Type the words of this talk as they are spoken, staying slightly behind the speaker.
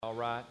all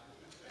right?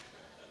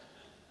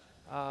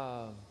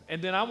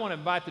 And then I want to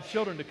invite the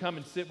children to come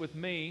and sit with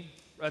me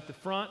at the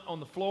front on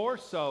the floor.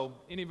 So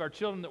any of our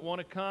children that want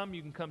to come,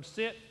 you can come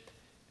sit.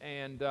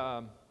 And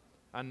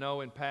I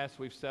know in past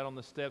we've sat on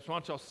the steps. Why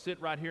don't y'all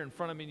sit right here in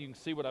front of me and you can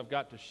see what I've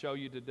got to show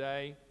you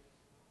today.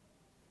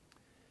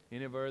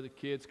 Any of our other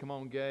kids? Come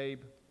on, Gabe.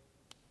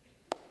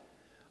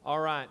 All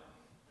right.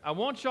 I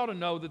want y'all to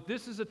know that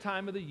this is a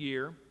time of the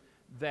year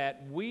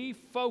that we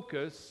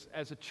focus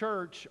as a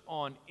church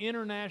on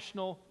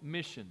international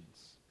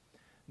missions.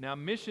 Now,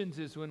 missions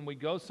is when we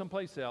go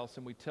someplace else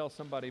and we tell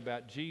somebody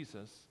about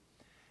Jesus.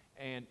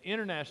 And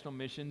international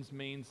missions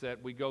means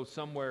that we go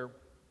somewhere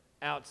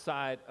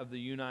outside of the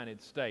United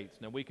States.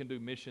 Now, we can do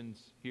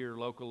missions here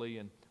locally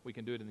and we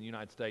can do it in the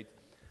United States.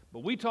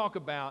 But we talk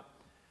about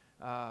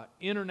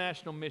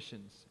international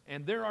missions.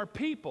 And there are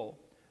people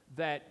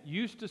that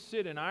used to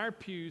sit in our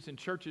pews in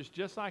churches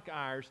just like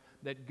ours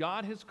that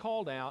God has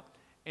called out,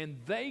 and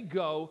they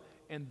go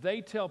and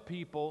they tell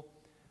people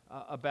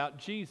about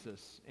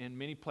Jesus in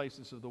many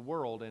places of the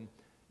world. And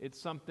it's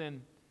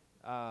something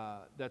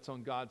that's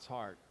on God's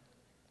heart,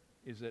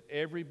 is that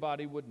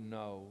everybody would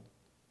know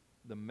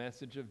the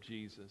message of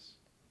Jesus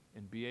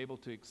and be able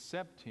to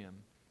accept Him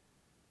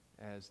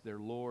as their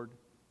Lord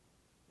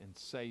and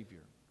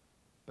Savior.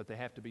 But they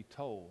have to be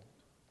told.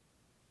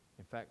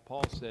 In fact,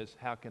 Paul says,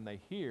 how can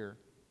they hear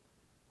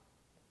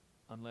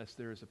unless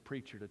there is a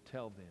preacher to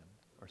tell them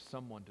or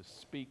someone to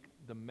speak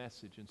the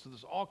message? And so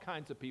there's all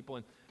kinds of people,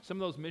 and some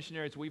of those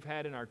missionaries we've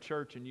had in our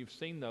church, and you've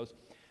seen those.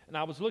 And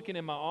I was looking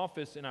in my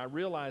office, and I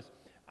realized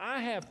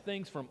I have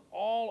things from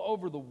all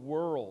over the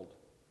world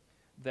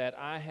that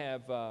I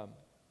have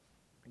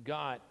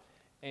got.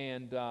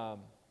 And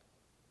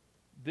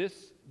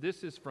this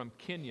is from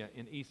Kenya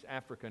in East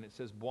Africa, and it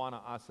says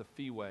Bwana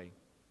Asifiwe.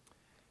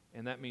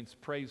 And that means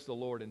praise the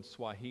Lord in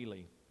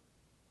Swahili.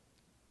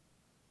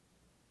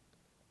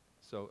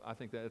 So I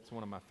think that's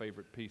one of my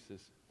favorite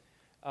pieces.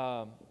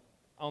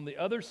 On the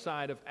other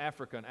side of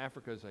Africa, and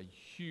Africa is a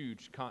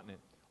huge continent,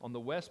 on the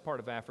west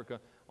part of Africa,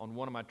 on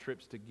one of my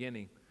trips to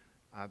Guinea,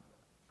 I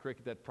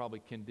corrected that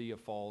probably Kendia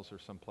Falls or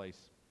someplace,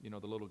 you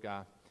know, the little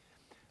guy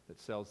that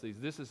sells these.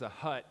 This is a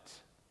hut.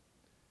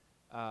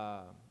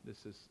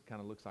 This is kind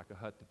of looks like a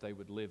hut that they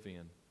would live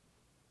in.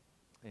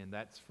 And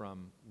that's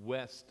from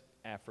West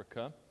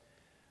Africa.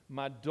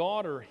 My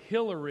daughter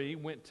Hillary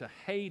went to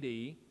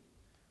Haiti,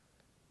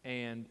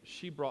 and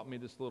she brought me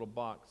this little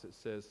box that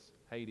says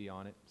Haiti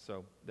on it.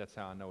 So that's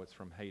how I know it's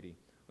from Haiti,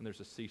 when there's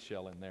a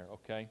seashell in there,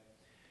 okay?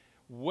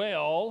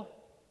 Well,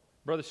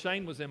 Brother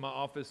Shane was in my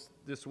office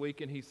this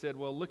week, and he said,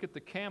 well, look at the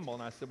camel.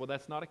 And I said, well,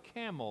 that's not a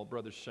camel,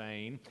 Brother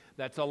Shane.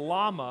 That's a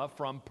llama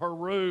from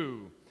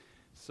Peru.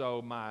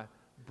 So my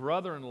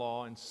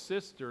brother-in-law and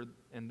sister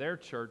in their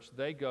church,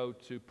 they go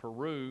to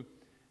Peru,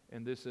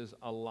 and this is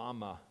a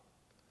llama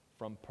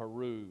from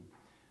Peru.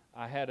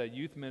 I had a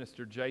youth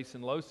minister,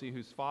 Jason Losi,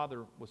 whose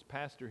father was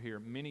pastor here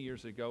many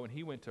years ago, and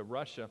he went to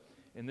Russia,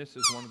 and this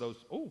is one of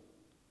those,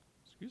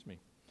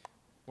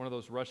 one of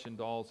those Russian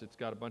dolls. It's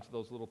got a bunch of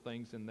those little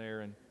things in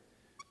there, and,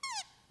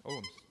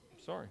 I'm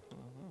sorry.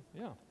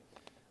 Yeah.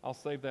 I'll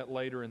save that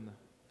later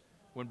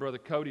when Brother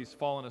Cody's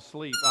fallen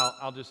asleep.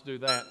 I'll just do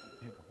that.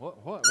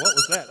 What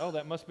was that? Oh,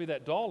 that must be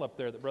that doll up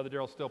there that Brother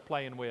Daryl's still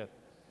playing with.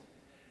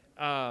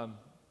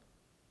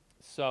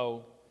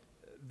 So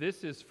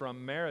this is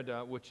from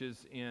Merida, which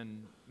is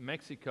in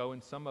Mexico,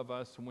 and some of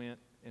us went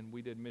and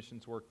we did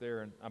missions work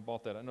there, and I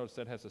bought that. I noticed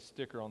that has a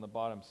sticker on the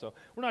bottom, so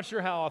we're not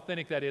sure how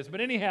authentic that is, but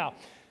anyhow.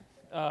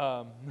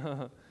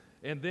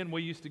 And then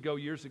we used to go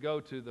years ago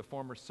to the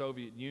former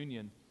Soviet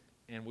Union,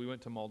 and we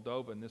went to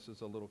Moldova, and this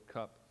is a little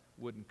cup,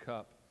 wooden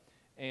cup.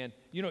 And,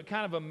 you know, it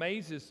kind of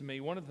amazes me.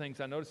 One of the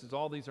things I notice is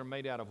all these are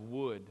made out of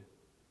wood,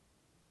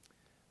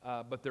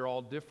 but they're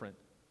all different.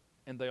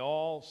 And they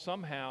all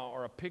somehow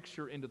are a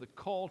picture into the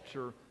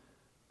culture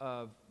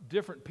of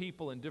different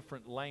people in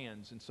different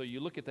lands. And so you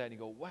look at that and you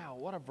go, wow,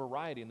 what a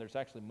variety. And there's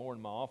actually more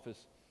in my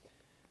office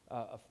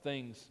of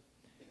things.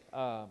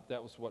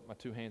 That was what my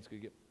two hands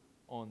could get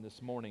on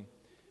this morning.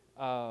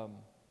 All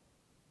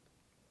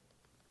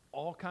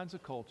kinds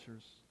of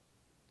cultures,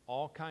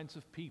 all kinds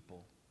of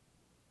people.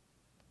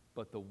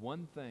 But the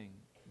one thing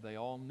they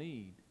all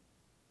need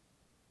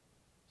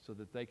so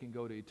that they can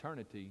go to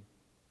eternity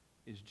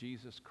is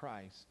Jesus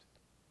Christ.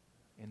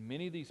 And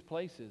many of these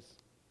places,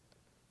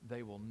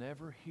 they will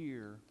never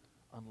hear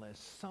unless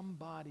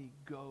somebody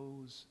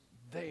goes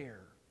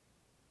there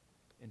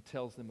and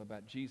tells them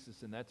about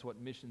Jesus. And that's what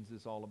missions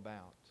is all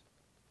about.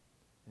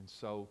 And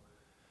so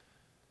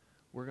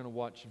we're going to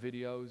watch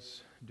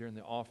videos during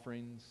the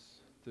offerings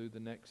through the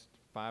next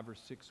 5 or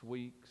 6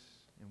 weeks.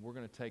 And we're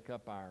going to take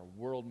up our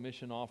World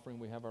Mission Offering.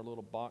 We have our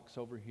little box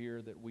over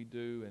here that we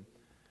do, and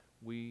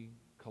we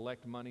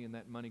collect money, and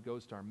that money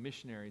goes to our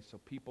missionaries so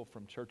people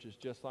from churches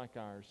just like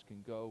ours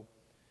can go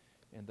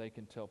and they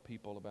can tell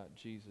people about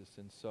Jesus.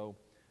 And so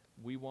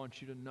we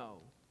want you to know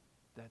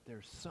that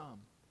there's some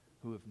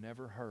who have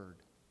never heard.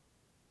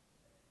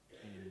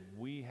 And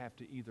we have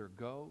to either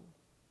go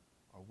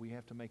or we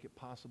have to make it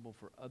possible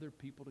for other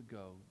people to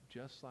go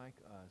just like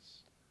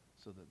us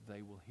so that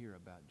they will hear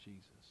about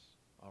Jesus.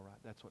 All right?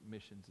 That's what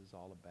missions is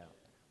all about.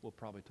 We'll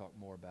probably talk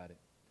more about it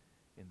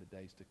in the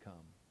days to come.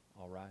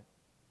 All right?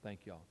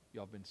 Thank y'all.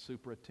 Y'all have been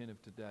super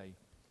attentive today.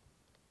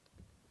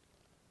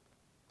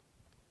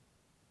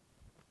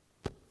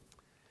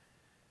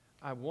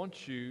 I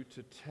want you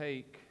to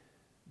take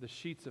the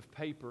sheets of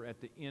paper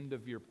at the end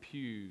of your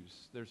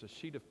pews. There's a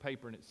sheet of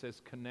paper and it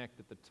says connect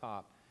at the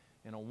top.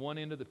 And on one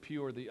end of the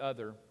pew or the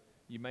other,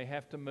 you may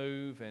have to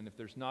move, and if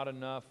there's not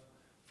enough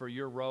for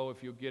your row,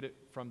 if you'll get it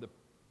from the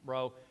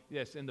row.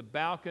 Yes, in the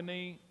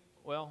balcony,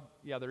 well,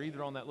 yeah, they're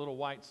either on that little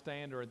white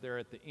stand or they're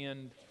at the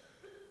end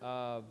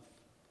of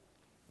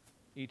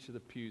each of the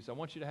pews. I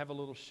want you to have a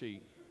little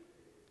sheet.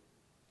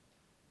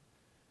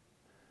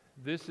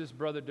 This is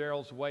Brother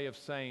Darrell's way of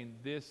saying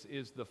this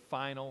is the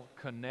final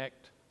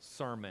Connect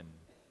sermon.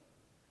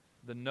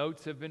 The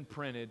notes have been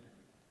printed.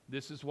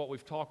 This is what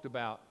we've talked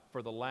about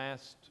for the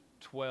last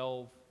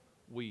 12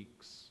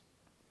 weeks.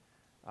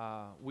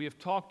 We have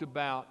talked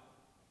about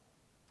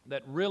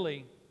that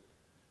really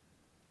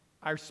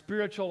our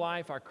spiritual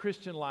life, our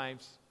Christian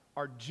lives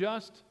are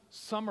just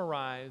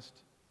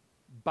summarized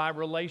by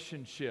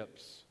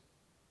relationships.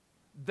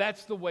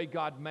 That's the way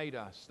God made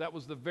us. That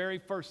was the very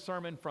first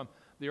sermon from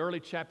the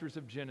early chapters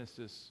of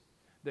Genesis,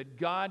 that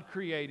God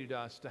created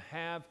us to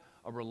have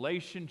a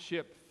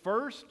relationship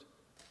first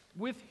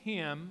with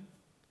Him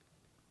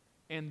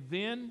and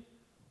then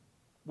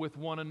with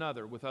one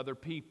another, with other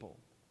people.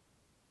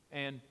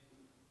 And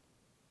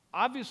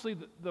obviously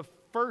the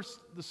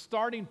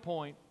starting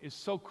point is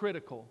so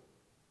critical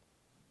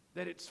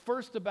that it's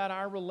first about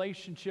our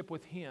relationship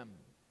with Him.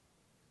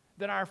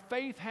 That our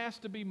faith has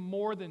to be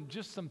more than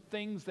just some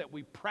things that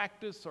we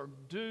practice or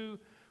do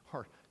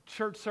or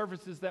church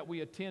services that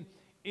we attend.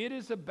 It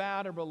is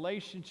about a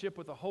relationship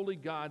with a holy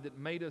God that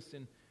made us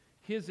in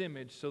His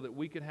image so that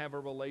we could have a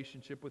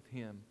relationship with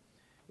Him.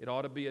 It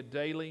ought to be a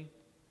daily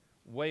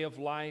way of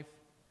life,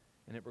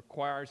 and it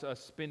requires us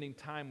spending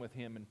time with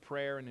Him in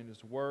prayer and in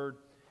His Word.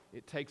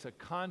 It takes a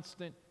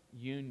constant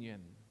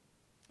union.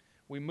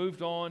 We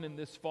moved on in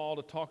this fall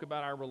to talk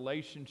about our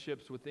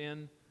relationships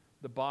within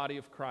the body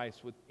of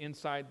Christ,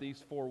 inside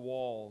these four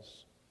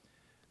walls.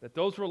 That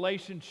those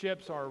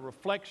relationships are a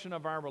reflection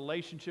of our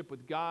relationship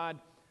with God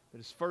that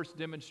is first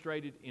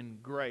demonstrated in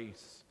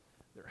grace.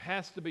 There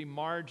has to be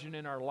margin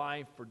in our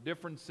life for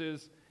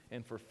differences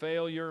and for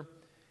failure,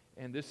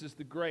 and this is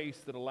the grace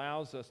that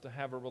allows us to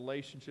have a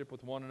relationship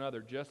with one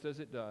another, just as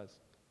it does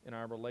in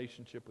our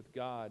relationship with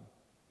God.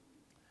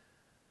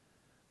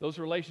 Those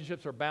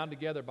relationships are bound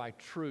together by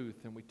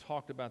truth, and we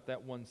talked about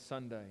that one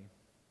Sunday.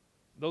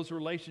 Those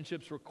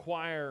relationships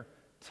require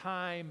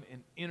time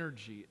and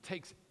energy. It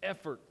takes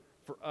effort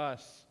for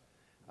us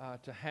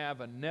to have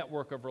a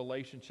network of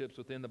relationships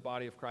within the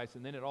body of Christ,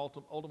 and then it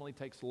ultimately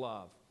takes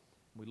love.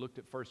 We looked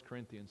at 1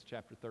 Corinthians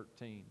chapter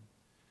 13.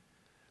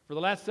 For the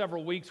last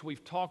several weeks,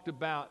 we've talked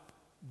about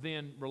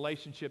then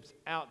relationships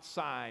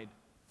outside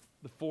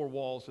the four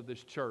walls of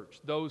this church,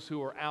 those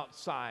who are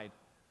outside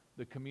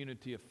the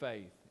community of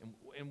faith.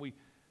 And we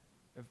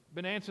have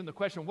been answering the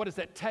question, what does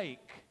that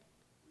take?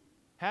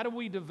 How do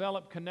we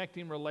develop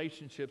connecting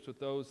relationships with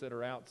those that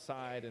are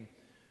outside? And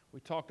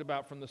we talked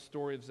about from the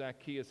story of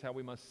Zacchaeus how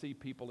we must see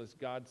people as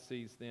God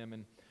sees them.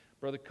 And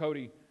Brother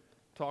Cody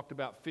talked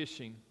about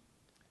fishing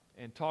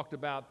and talked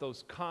about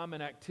those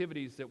common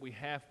activities that we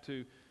have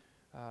to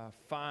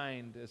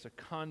find as a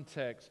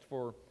context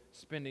for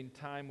spending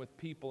time with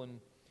people. And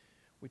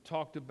we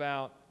talked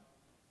about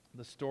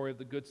the story of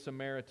the Good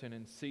Samaritan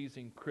and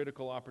seizing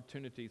critical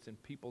opportunities in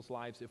people's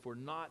lives. If we're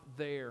not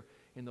there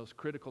in those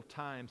critical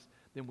times,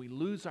 then we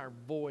lose our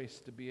voice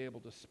to be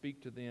able to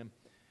speak to them.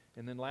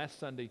 And then last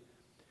Sunday,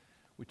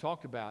 we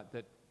talked about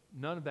that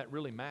none of that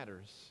really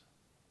matters.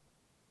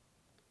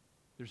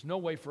 There's no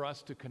way for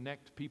us to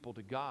connect people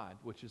to God,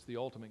 which is the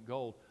ultimate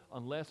goal,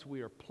 unless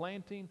we are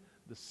planting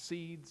the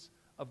seeds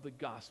of the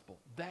gospel.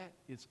 That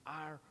is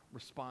our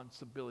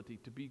responsibility,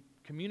 to be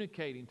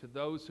communicating to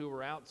those who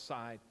are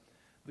outside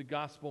the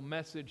gospel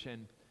message.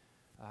 And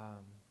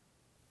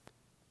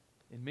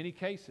in many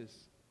cases,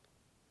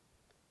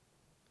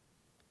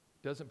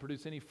 doesn't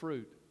produce any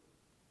fruit.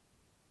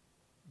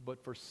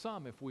 But for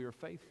some, if we are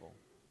faithful,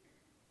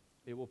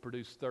 it will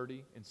produce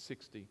 30 and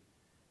 60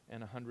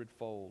 and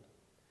 100-fold.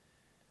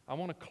 I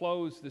want to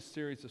close this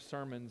series of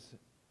sermons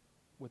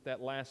with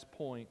that last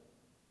point,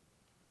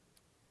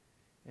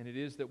 and it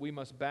is that we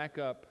must back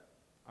up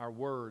our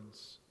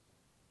words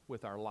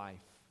with our life.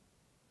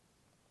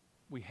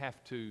 We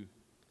have to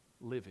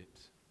live it.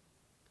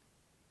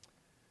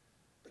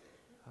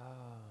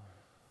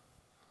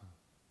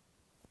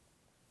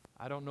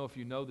 I don't know if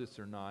you know this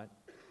or not,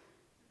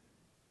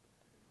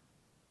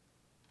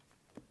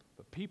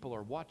 but people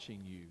are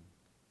watching you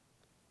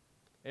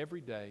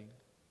every day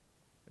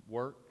at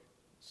work,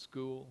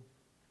 school,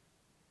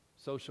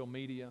 social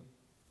media,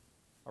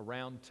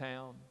 around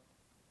town.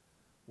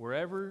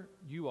 Wherever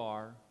you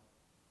are,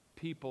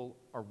 people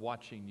are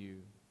watching you.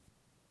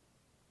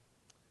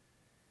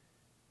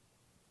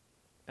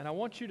 And I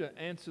want you to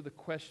answer the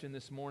question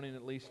this morning,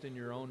 at least in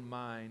your own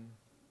mind.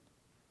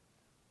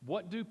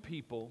 what do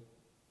people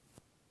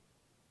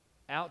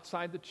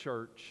outside the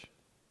church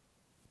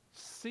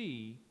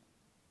see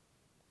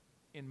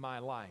in my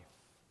life?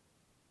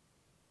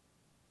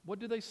 What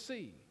do they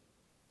see?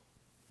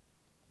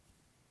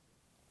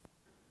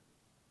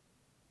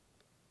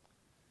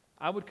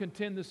 I would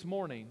contend this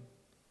morning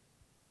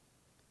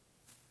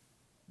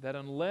that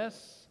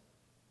unless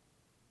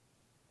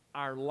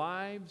our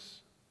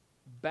lives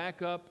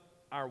back up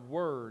our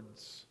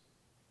words,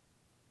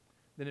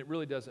 then it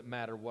really doesn't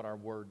matter what our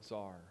words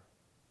are.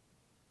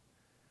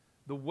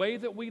 The way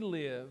that we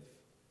live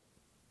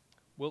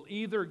will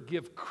either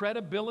give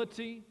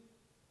credibility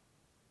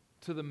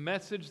to the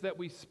message that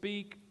we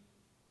speak,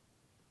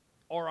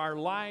 or our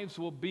lives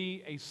will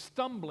be a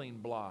stumbling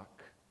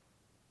block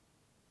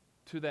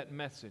to that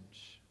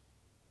message.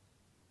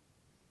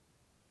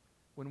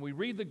 When we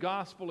read the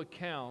gospel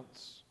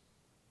accounts,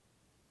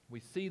 we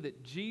see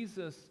that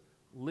Jesus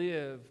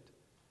lived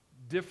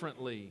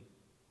differently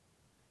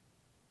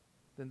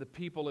than the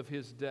people of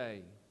his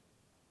day.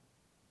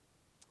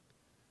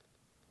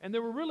 And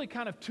there were really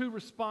kind of two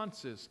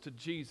responses to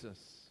Jesus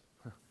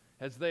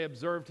as they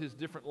observed his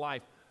different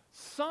life.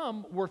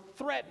 Some were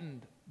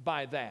threatened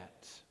by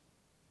that.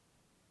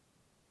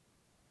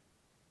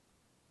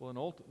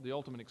 Well, the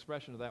ultimate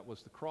expression of that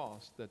was the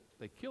cross, that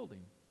they killed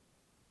him.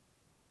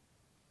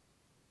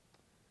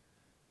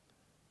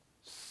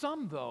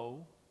 Some,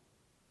 though,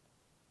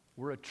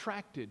 were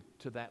attracted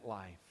to that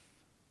life.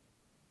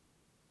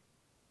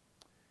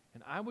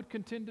 And I would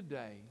contend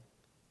today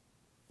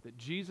that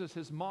Jesus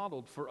has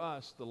modeled for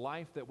us the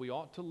life that we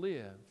ought to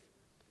live.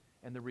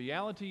 And the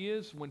reality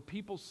is, when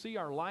people see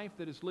our life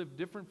that is lived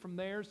different from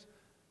theirs,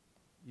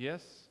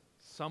 yes,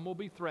 some will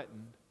be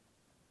threatened,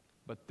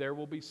 but there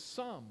will be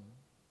some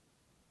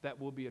that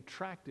will be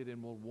attracted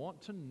and will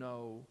want to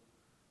know,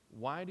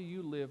 why do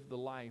you live the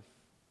life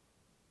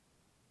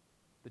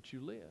that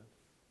you live?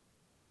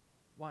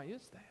 Why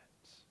is that?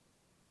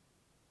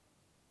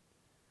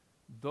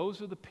 Those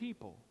are the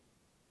people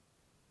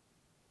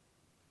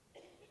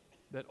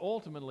that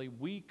ultimately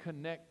we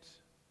connect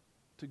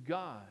to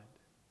God.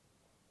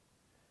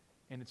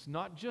 And it's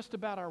not just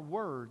about our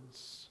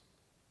words.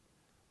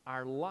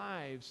 Our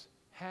lives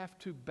have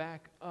to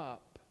back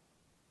up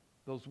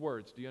those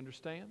words. Do you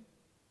understand?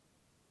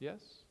 Yes?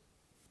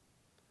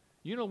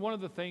 You know, one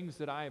of the things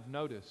that I have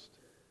noticed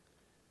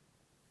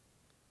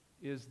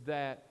is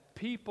that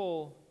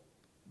people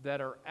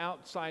that are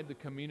outside the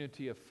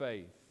community of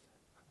faith,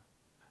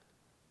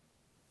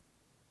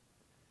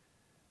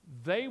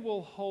 they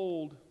will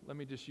hold, let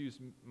me just use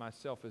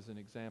myself as an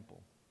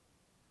example.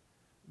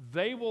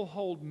 They will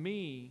hold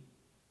me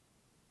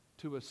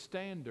to a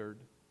standard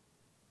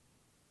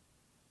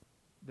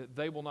that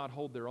they will not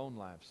hold their own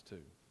lives to.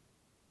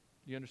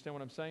 You understand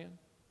what I'm saying?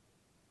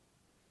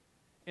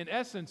 In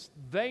essence,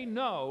 they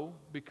know,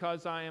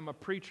 because I am a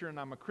preacher and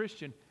I'm a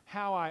Christian,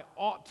 how I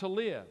ought to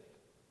live.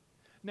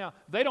 Now,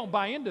 they don't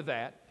buy into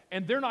that,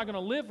 and they're not going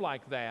to live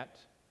like that,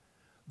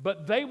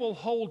 but they will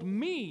hold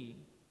me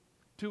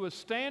to a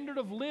standard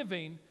of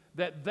living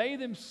that they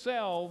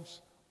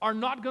themselves are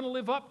not going to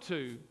live up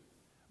to,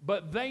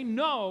 but they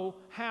know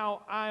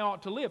how I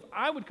ought to live.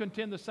 I would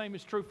contend the same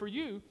is true for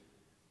you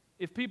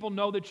if people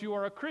know that you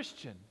are a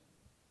Christian.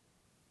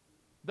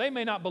 They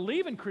may not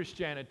believe in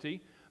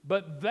Christianity,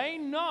 but they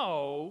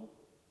know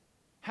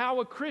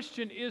how a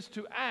Christian is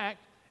to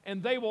act,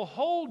 and they will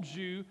hold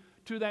you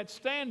to that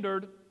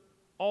standard,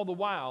 all the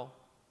while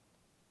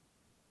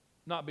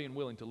not being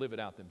willing to live it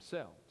out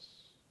themselves.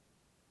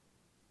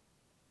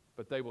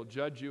 But they will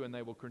judge you and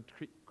they will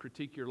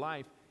critique your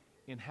life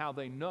in how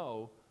they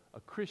know a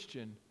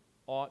Christian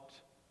ought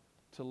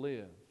to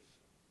live.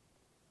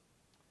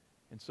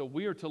 And so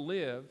we are to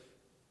live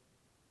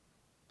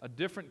a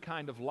different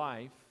kind of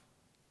life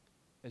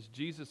as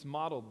Jesus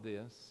modeled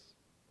this.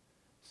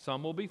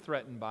 Some will be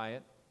threatened by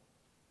it,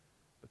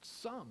 but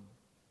some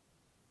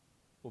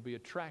will be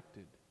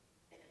attracted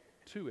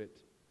to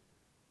it,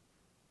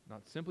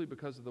 not simply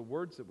because of the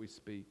words that we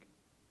speak,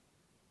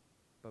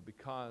 but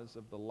because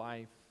of the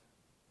life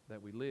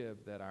that we live,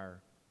 that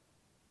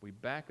we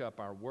back up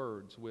our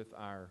words with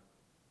our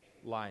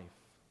life.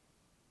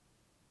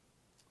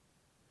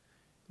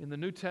 In the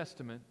New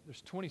Testament,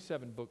 there's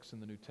 27 books in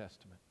the New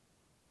Testament.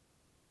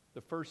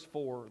 The first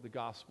 4 are the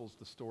Gospels,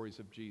 the stories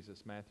of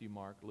Jesus: Matthew,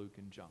 Mark, Luke,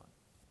 and John.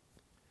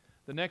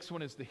 The next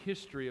one is the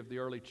history of the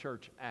early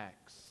church,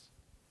 Acts.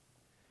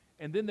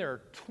 And then there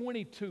are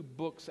 22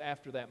 books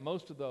after that.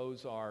 Most of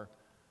those are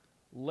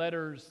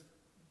letters,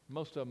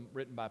 most of them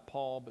written by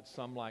Paul, but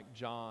some like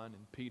John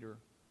and Peter,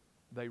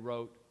 they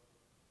wrote.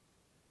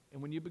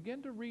 And when you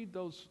begin to read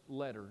those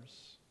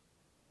letters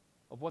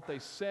of what they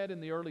said in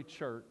the early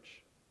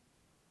church,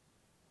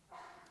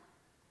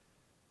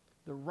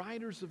 the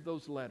writers of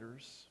those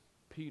letters,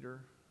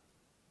 Peter,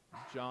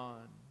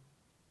 John,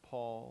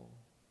 Paul,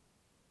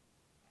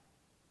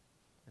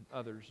 and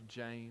others,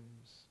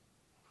 James,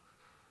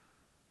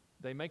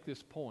 they make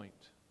this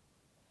point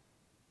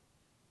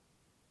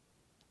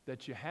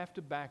that you have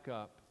to back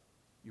up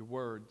your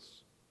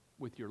words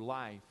with your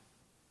life,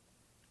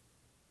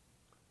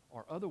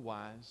 or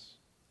otherwise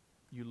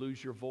you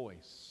lose your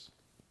voice.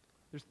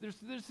 There's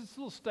this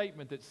little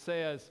statement that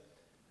says,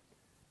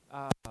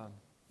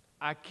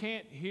 I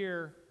can't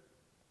hear,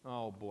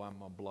 oh boy, I'm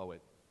going to blow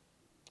it.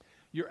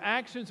 Your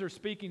actions are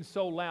speaking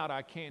so loud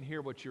I can't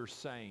hear what you're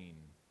saying.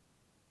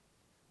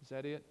 Is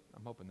that it?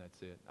 I'm hoping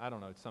that's it. I don't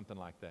know. It's something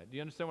like that. Do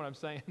you understand what I'm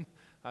saying?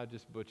 I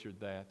just butchered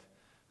that.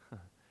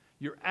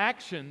 Your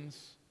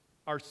actions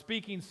are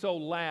speaking so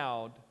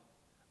loud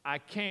I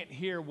can't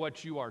hear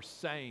what you are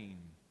saying.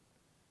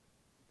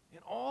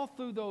 And all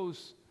through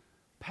those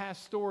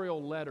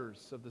pastoral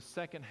letters of the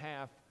second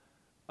half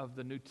of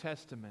the New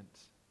Testament,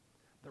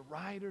 the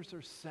writers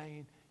are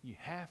saying you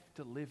have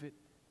to live it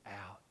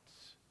out.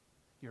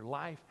 Your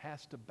life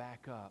has to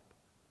back up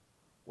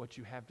what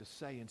you have to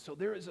say. And so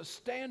there is a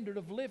standard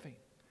of living.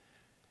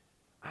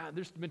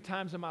 There's been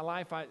times in my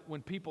life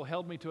when people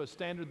held me to a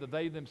standard that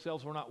they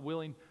themselves were not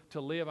willing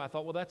to live. I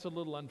thought, well, that's a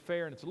little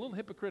unfair and it's a little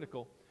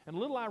hypocritical and a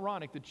little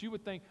ironic that you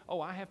would think, oh,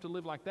 I have to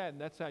live like that,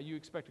 and that's how you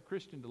expect a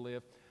Christian to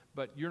live,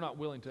 but you're not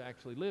willing to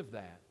actually live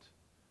that.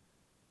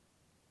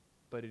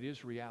 But it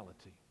is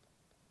reality.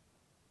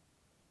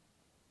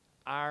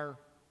 Our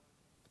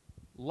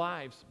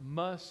lives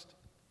must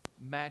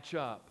match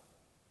up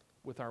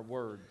with our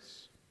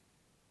words.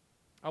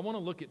 I want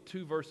to look at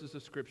 2 verses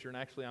of Scripture, and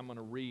actually I'm going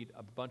to read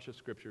a bunch of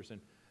Scriptures,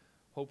 and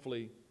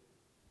hopefully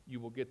you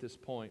will get this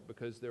point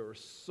because there are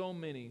so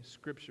many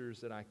Scriptures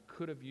that I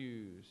could have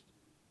used.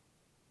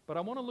 But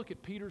I want to look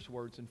at Peter's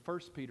words in 1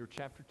 Peter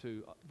chapter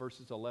 2,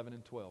 verses 11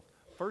 and 12.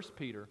 1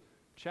 Peter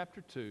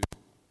chapter 2,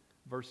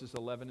 verses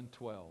 11 and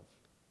 12.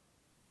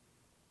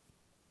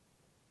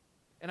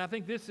 And I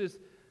think this is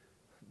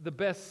the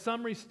best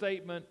summary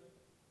statement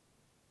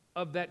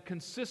of that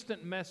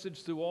consistent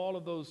message through all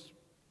of those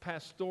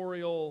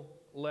pastoral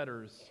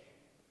letters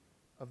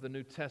of the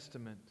New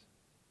Testament.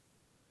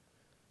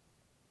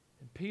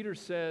 And Peter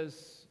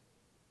says,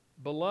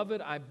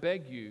 "Beloved, I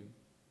beg you,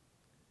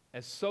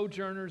 as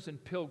sojourners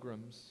and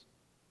pilgrims,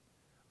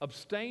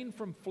 abstain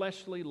from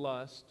fleshly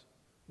lust,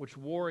 which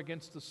war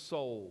against the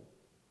soul."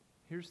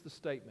 Here's the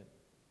statement.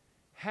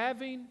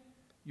 "Having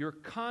your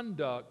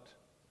conduct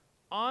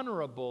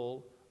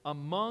honorable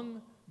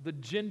among the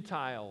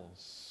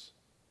Gentiles."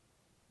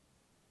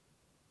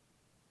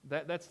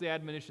 That's the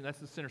admonition, that's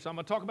the sinner. So I'm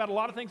going to talk about a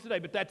lot of things today,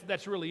 but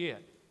that's really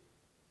it.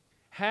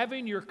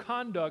 Having your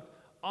conduct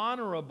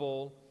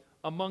honorable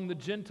among the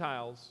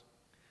Gentiles,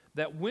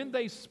 that when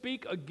they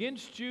speak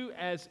against you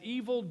as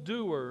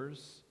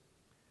evildoers,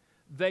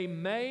 they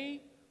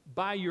may,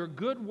 by your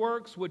good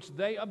works which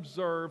they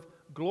observe,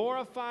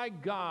 glorify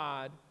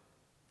God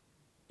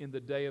in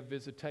the day of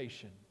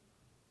visitation.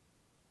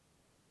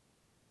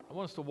 I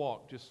want us to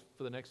walk just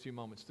for the next few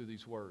moments through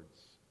these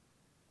words.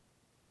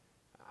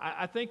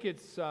 I think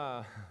it's,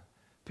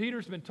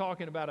 Peter's been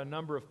talking about a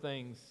number of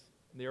things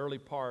in the early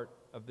part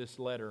of this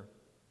letter,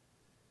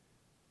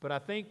 but I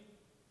think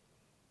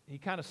he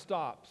kind of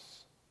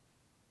stops.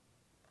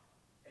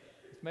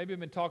 He's maybe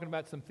been talking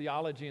about some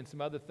theology and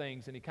some other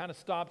things, and he kind of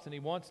stops and he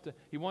wants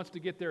to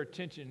get their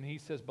attention, and he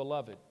says,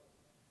 "Beloved."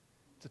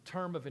 It's a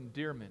term of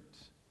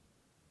endearment.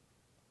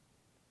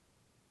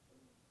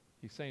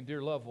 He's saying,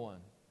 "Dear loved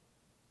one,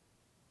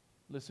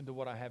 listen to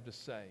what I have to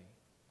say."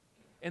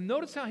 And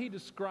notice how he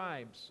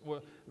describes,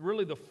 well,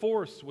 really the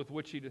force with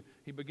which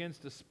he begins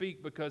to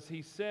speak, because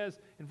he says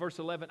in verse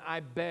 11, "I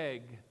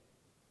beg."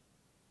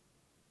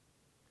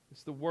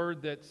 It's the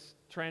word that's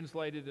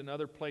translated in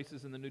other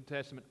places in the New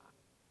Testament,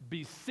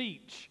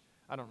 beseech.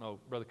 I don't know,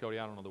 Brother Cody,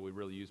 I don't know that we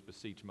really use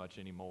beseech much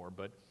anymore,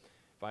 but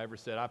if I ever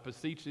said, "I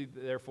beseech you,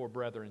 therefore,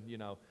 brethren,"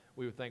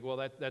 we would think, well,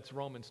 that's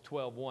Romans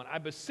 12:1. "I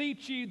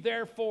beseech you,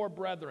 therefore,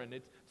 brethren."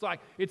 It's like,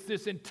 it's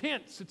this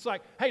intense, it's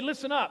like, hey,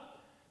 listen up.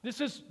 This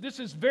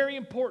is very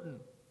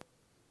important.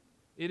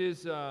 It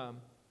is a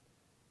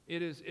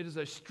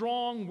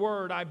strong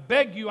word. "I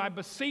beg you, I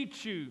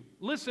beseech you."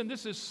 Listen,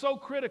 this is so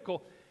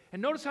critical. And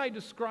notice how he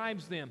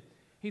describes them.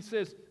 He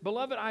says,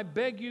 "Beloved, I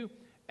beg you,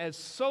 as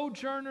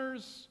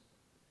sojourners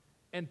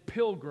and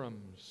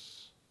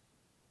pilgrims."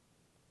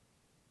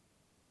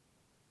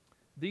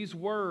 These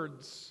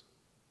words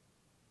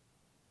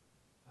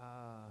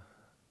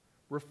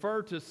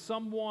refer to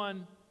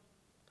someone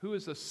who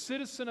is a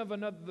citizen of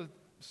another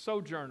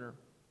sojourner.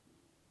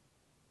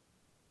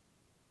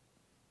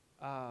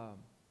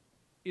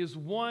 Is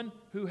one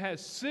who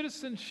has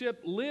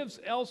citizenship, lives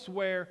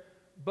elsewhere,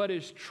 but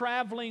is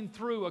traveling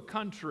through a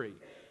country.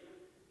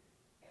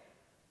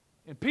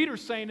 And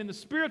Peter's saying, in the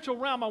spiritual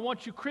realm, I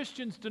want you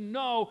Christians to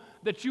know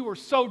that you are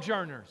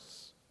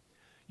sojourners.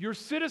 Your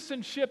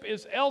citizenship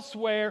is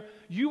elsewhere.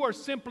 You are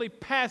simply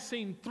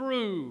passing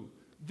through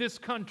this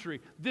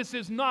country. This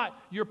is not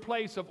your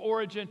place of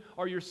origin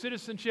or your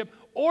citizenship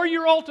or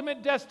your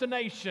ultimate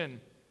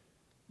destination.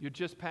 You're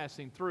just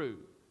passing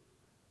through.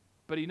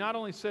 But he not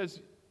only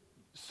says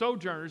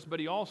sojourners, but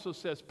he also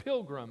says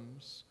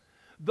pilgrims.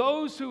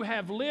 Those who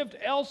have lived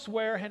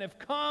elsewhere and have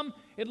come,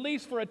 at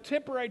least for a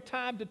temporary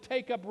time, to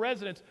take up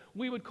residence.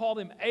 We would call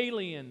them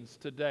aliens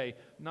today.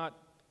 Not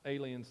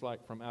aliens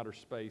like from outer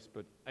space,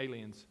 but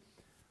aliens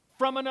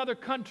from another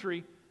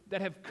country.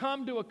 that have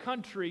come to a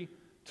country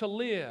to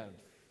live.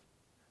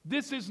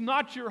 This is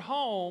not your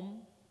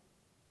home.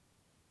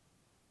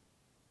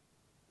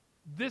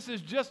 This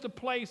is just a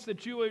place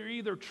that you are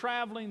either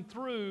traveling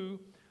through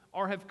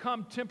or have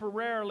come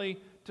temporarily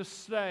to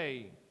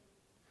stay.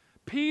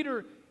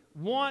 Peter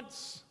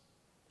wants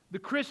the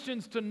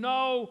Christians to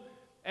know,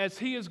 as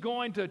he is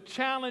going to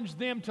challenge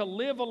them to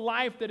live a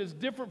life that is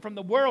different from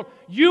the world,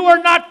 you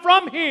are not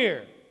from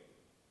here.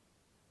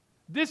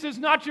 This is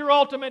not your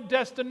ultimate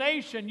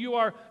destination. You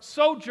are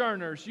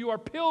sojourners. You are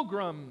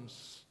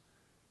pilgrims.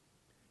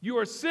 You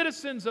are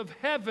citizens of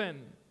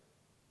heaven.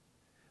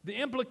 The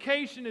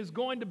implication is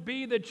going to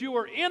be that you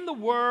are in the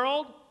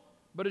world,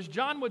 but as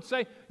John would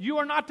say, you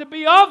are not to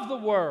be of the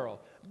world.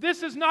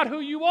 This is not who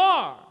you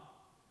are.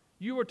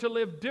 You are to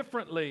live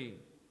differently.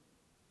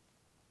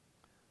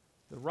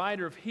 The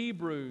writer of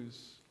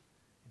Hebrews,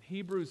 in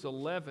Hebrews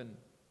 11,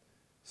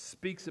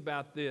 speaks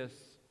about this.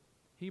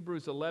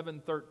 Hebrews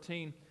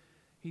 11:13,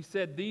 he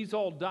said, "These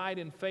all died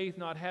in faith,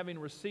 not having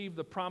received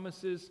the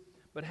promises,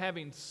 but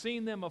having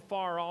seen them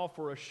afar off,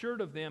 were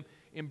assured of them,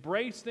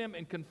 embraced them,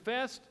 and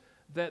confessed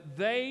that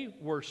they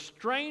were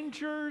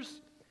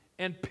strangers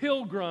and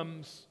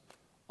pilgrims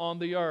on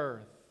the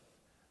earth."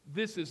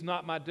 This is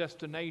not my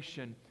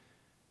destination.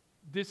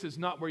 This is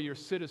not where your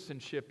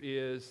citizenship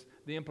is.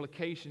 The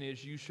implication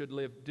is you should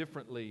live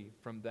differently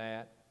from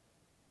that.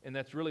 And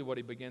that's really what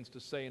he begins to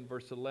say in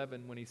verse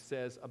 11 when he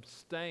says,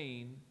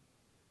 abstain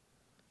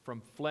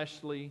from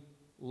fleshly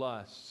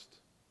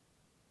lust.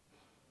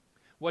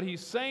 What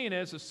he's saying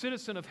is, a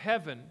citizen of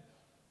heaven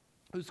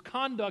whose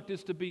conduct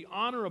is to be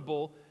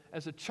honorable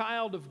as a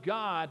child of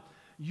God,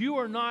 you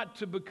are not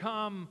to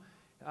become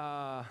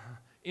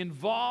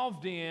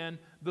involved in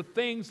the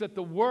things that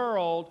the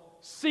world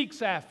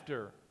seeks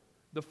after,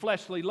 the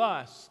fleshly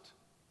lust.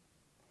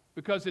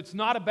 Because it's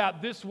not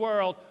about this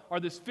world or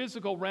this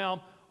physical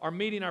realm or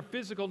meeting our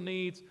physical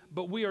needs,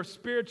 but we are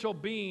spiritual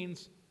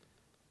beings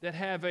that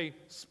have a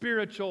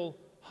spiritual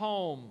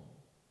home.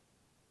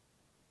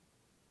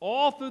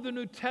 All through the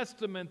New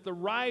Testament, the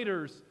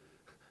writers,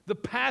 the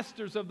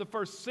pastors of the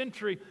first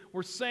century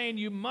were saying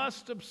you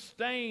must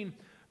abstain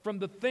from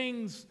the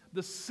things,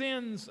 the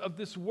sins of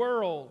this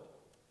world.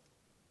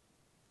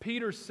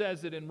 Peter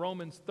says it in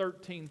Romans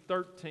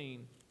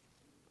 13:13.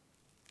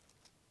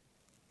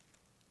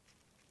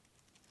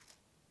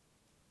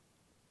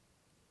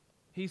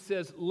 He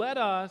says, "Let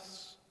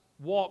us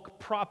walk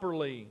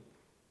properly,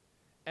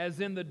 as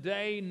in the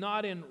day,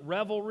 not in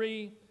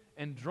revelry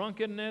and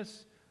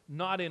drunkenness,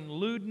 not in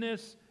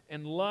lewdness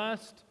and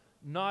lust,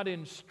 not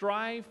in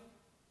strife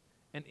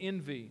and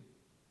envy,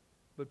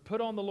 but put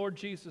on the Lord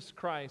Jesus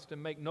Christ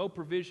and make no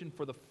provision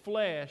for the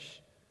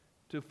flesh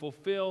to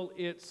fulfill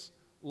its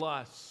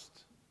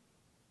lust."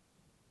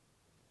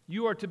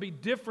 You are to be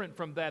different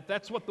from that.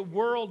 That's what the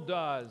world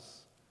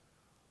does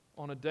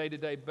on a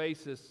day-to-day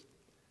basis.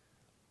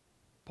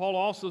 Paul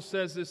also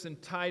says this in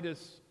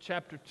Titus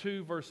chapter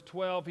 2, verse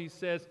 12. He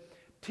says,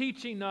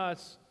 teaching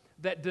us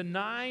that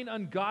denying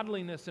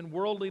ungodliness and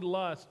worldly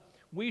lust,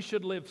 we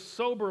should live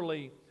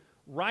soberly,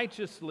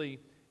 righteously,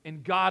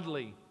 and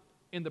godly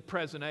in the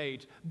present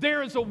age.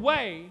 There is a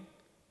way,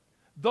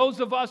 those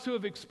of us who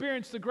have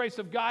experienced the grace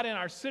of God and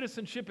our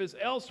citizenship is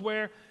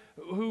elsewhere,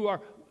 who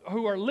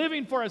are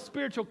living for a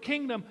spiritual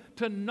kingdom,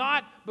 to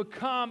not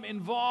become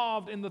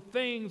involved in the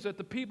things that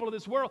the people of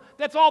this world,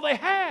 that's all they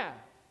have.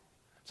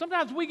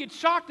 Sometimes we get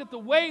shocked at the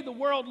way the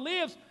world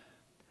lives.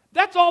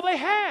 That's all they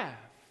have.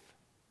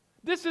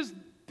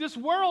 This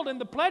world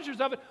and the pleasures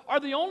of it are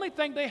the only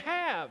thing they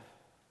have.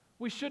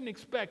 We shouldn't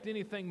expect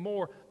anything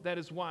more. That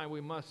is why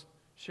we must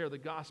share the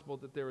gospel,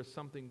 that there is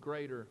something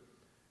greater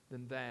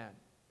than that.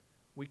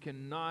 We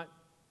cannot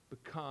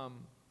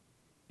become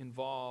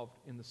involved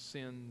in the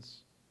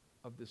sins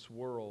of this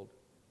world.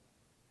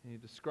 And he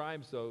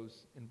describes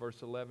those in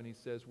verse 11. He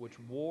says, which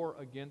war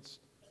against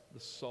the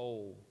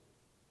soul.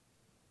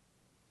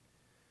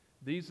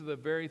 These are the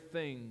very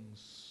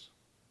things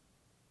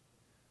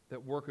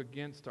that work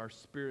against our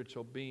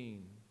spiritual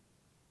being.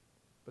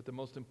 But the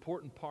most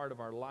important part of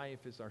our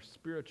life is our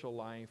spiritual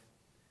life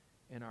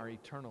and our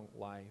eternal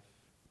life.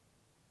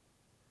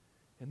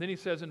 And then he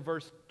says in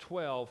verse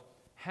 12,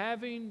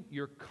 having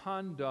your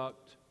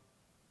conduct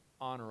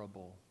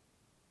honorable.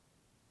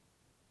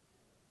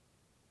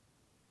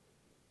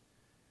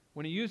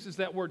 When he uses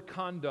that word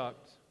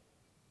conduct,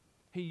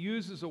 he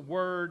uses a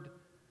word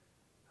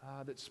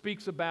that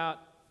speaks about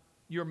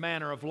your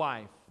manner of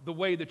life, the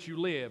way that you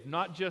live.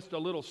 Not just a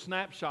little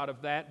snapshot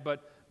of that,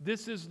 but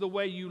this is the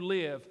way you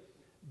live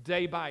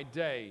day by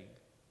day.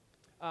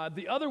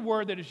 The other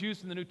word that is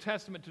used in the New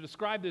Testament to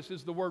describe this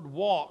is the word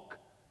walk.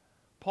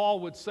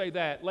 Paul would say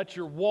that. Let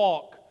your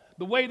walk,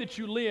 the way that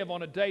you live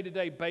on a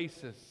day-to-day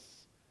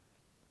basis,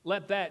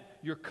 let that,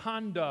 your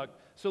conduct.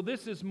 So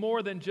this is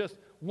more than just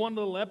one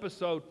little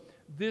episode.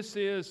 This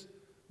is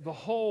the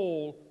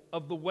whole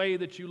of the way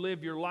that you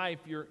live your life,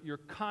 your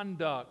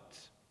conduct.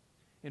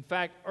 In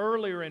fact,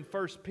 earlier in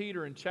 1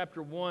 Peter in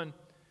chapter 1,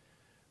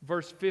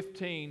 verse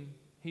 15,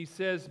 he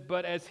says,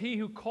 but as he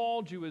who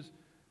called you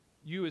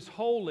is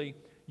holy,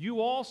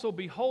 you also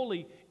be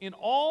holy in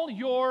all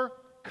your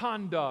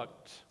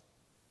conduct.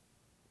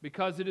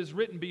 Because it is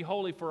written, be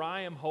holy, for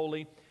I am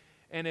holy.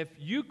 And if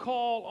you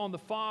call on the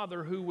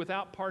Father, who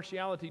without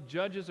partiality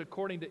judges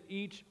according to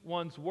each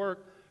one's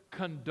work,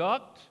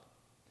 conduct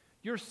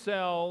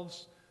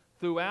yourselves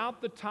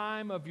throughout the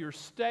time of your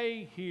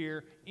stay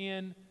here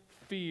in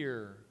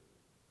fear.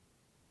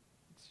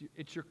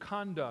 It's your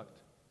conduct,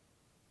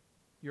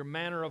 your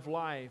manner of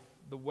life,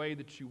 the way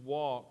that you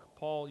walk.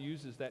 Paul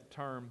uses that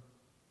term,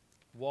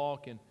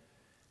 walk, in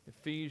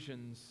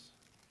Ephesians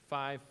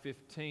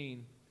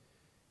 5:15.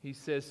 He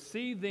says,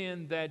 see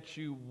then that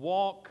you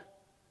walk,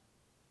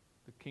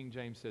 the King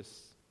James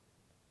says,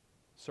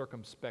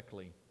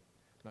 circumspectly.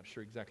 I'm not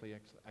sure exactly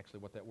actually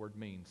what that word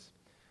means.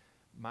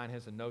 Mine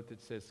has a note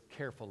that says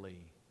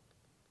carefully.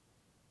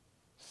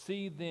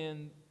 See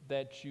then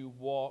that you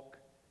walk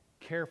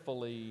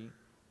carefully,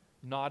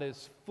 not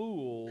as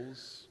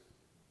fools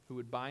who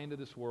would buy into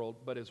this world,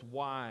 but as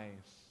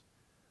wise,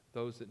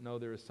 those that know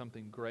there is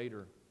something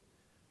greater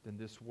than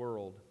this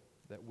world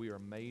that we are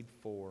made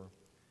for.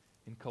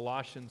 In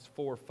Colossians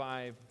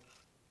 4:5,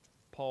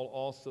 Paul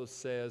also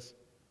says,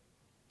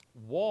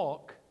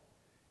 walk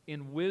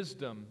in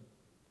wisdom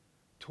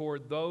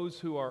toward those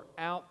who are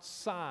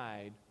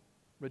outside,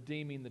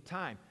 redeeming the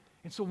time.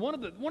 And so one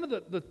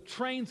of the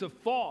trains of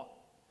thought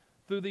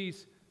through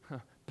these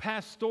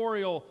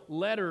pastoral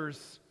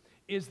letters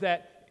is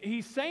that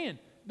he's saying,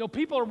 no,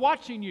 people are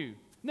watching you.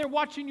 And they're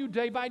watching you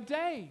day by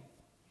day.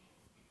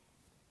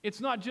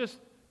 It's not just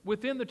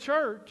within the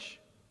church,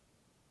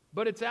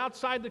 but it's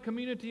outside the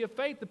community of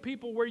faith, the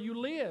people where you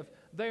live.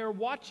 They are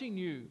watching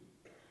you.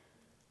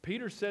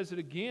 Peter says it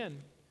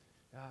again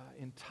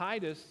in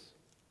Titus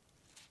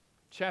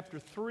chapter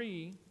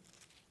 3.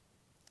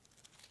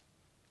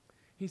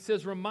 He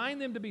says,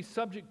 remind them to be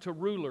subject to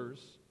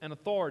rulers and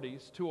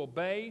authorities, to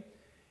obey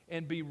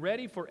and be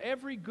ready for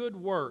every good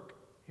work.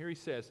 Here he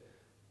says,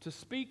 to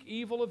speak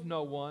evil of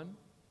no one,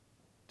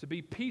 to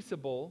be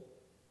peaceable,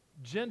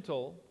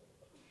 gentle,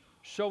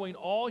 showing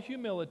all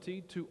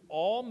humility to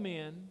all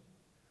men,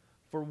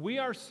 for we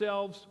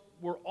ourselves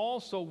were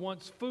also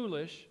once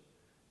foolish,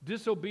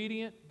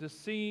 disobedient,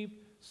 deceived,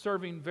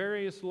 serving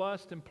various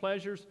lusts and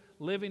pleasures,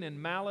 living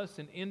in malice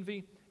and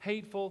envy,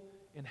 hateful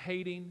and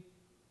hating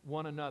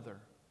one another.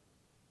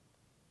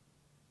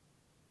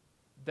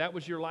 That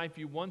was your life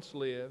you once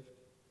lived,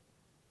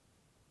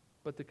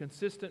 but the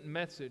consistent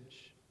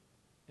message,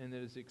 and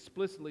it is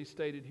explicitly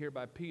stated here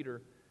by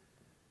Peter,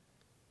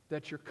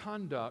 that your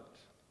conduct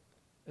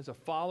as a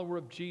follower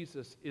of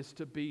Jesus is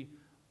to be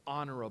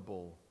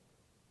honorable.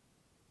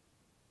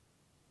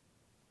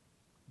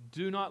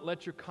 Do not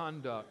let your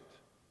conduct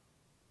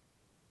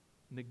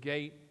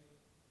negate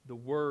the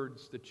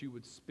words that you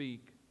would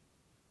speak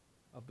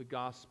of the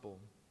gospel.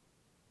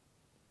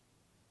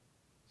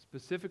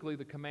 Specifically,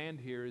 the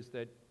command here is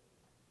that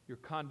your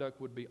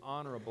conduct would be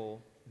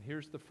honorable, and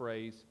here's the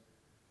phrase,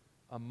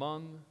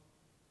 among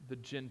the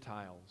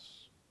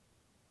Gentiles.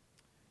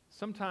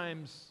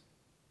 Sometimes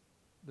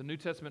the New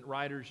Testament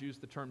writers use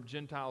the term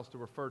Gentiles to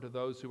refer to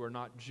those who are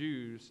not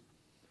Jews,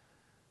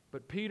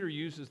 but Peter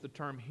uses the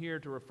term here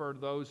to refer to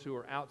those who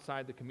are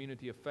outside the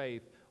community of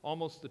faith,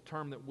 almost the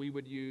term that we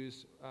would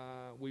use,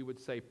 we would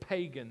say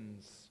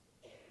pagans,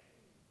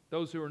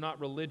 those who are not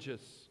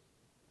religious,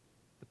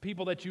 the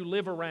people that you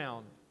live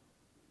around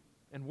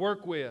and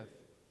work with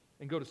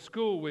and go to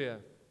school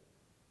with.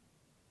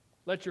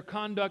 Let your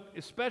conduct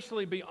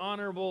especially be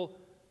honorable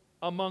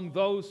among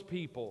those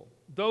people,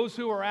 those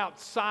who are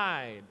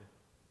outside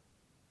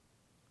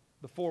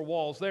the four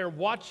walls. They are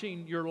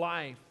watching your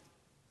life.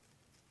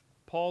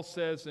 Paul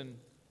says in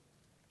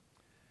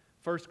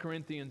 1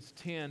 Corinthians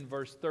 10,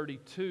 verse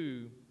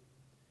 32,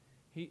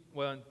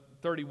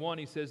 31,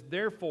 he says,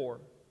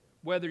 therefore,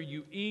 whether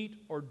you eat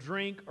or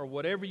drink or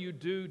whatever you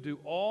do, do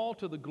all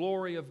to the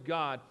glory of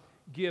God.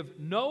 Give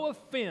no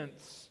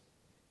offense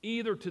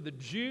either to the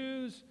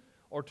Jews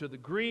or to the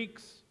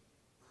Greeks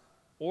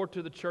or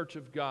to the church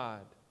of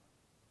God.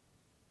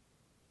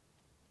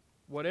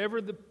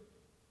 Whatever the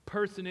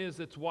person is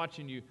that's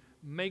watching you,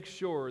 make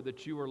sure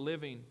that you are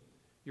living,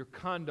 your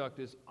conduct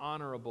is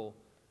honorable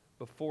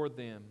before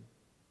them.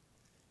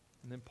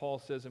 And then Paul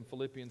says in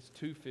Philippians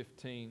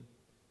 2:15,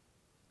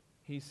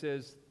 he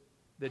says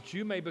that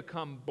you may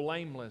become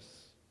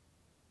blameless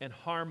and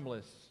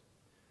harmless,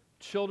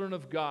 children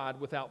of God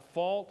without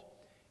fault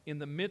in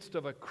the midst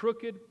of a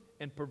crooked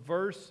and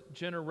perverse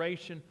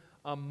generation,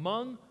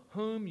 among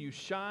whom you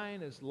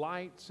shine as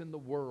lights in the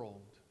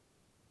world.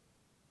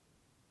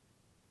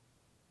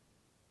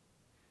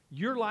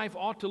 Your life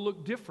ought to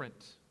look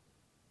different.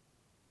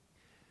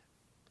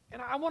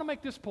 And I want to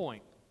make this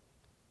point.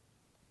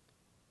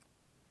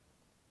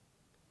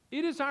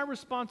 It is our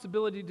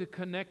responsibility to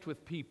connect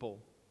with people.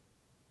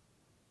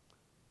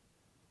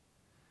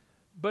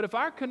 But if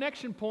our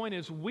connection point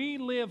is we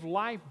live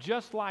life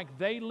just like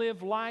they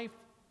live life,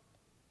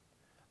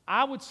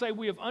 I would say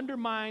we have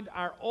undermined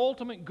our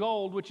ultimate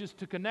goal, which is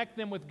to connect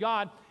them with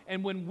God.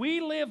 And when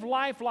we live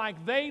life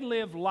like they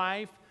live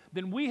life,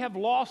 then we have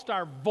lost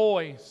our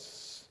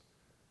voice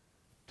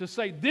to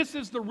say, this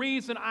is the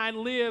reason I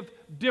live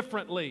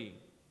differently.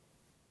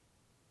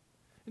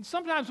 And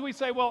sometimes we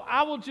say, well,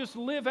 I will just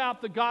live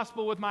out the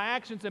gospel with my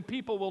actions and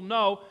people will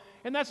know.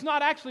 And that's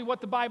not actually what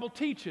the Bible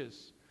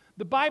teaches.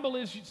 The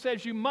Bible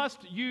says you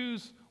must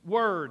use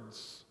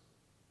words.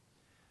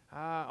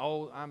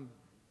 I'm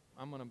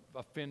going to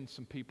offend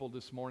some people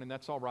this morning.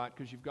 That's all right,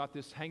 because you've got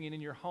this hanging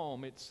in your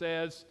home. It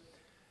says,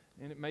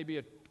 and it may be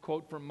a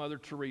quote from Mother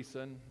Teresa,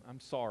 and I'm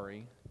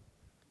sorry.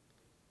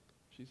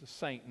 She's a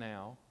saint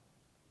now.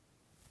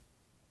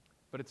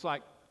 But it's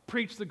like,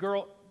 preach the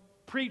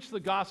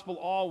gospel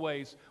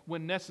always.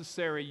 When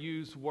necessary,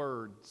 use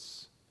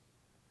words.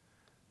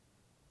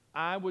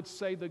 I would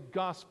say the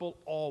gospel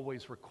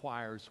always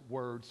requires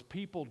words.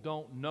 People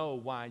don't know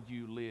why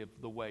you live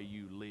the way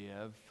you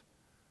live.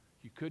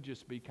 You could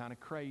just be kind of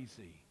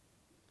crazy.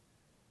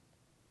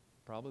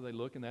 Probably they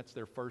look and that's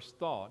their first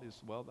thought is,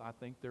 well, I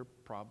think they're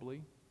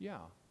probably, a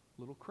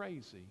little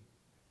crazy.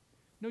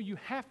 No, you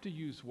have to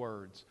use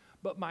words.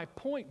 But my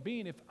point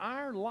being, if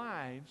our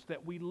lives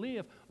that we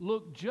live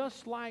look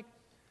just like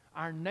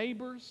our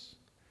neighbors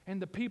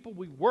and the people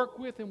we work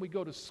with and we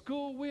go to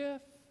school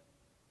with,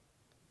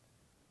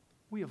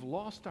 we have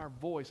lost our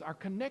voice. Our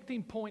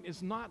connecting point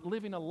is not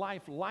living a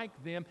life like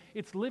them.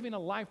 It's living a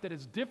life that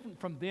is different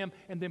from them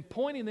and then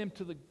pointing them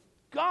to the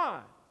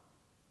God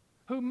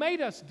who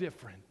made us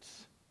different.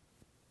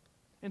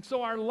 And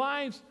so our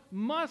lives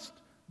must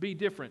be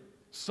different.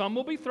 Some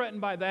will be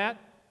threatened by that,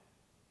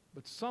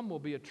 but some will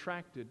be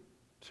attracted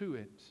to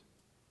it.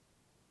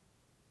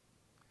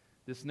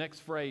 This next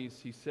phrase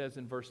he says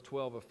in verse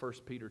 12 of 1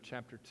 Peter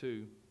chapter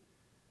 2.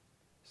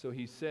 So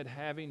he said,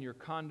 having your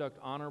conduct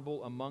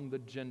honorable among the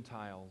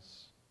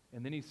Gentiles.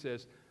 And then he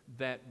says,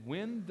 that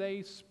when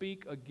they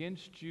speak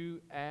against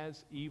you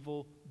as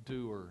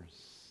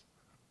evildoers.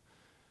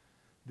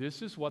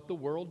 This is what the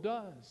world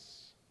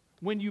does.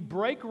 When you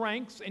break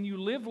ranks and you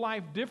live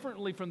life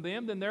differently from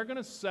them, then they're going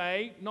to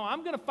say, no,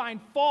 I'm going to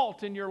find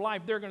fault in your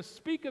life. They're going to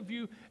speak of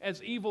you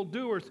as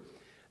evildoers.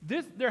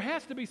 There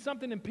has to be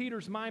something in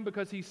Peter's mind,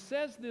 because he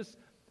says this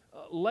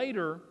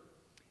later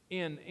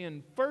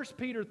in 1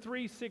 Peter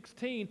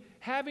 3:16,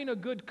 having a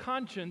good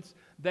conscience,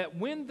 that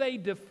when they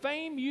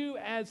defame you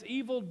as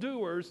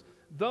evildoers,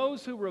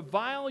 those who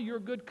revile your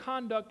good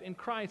conduct in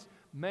Christ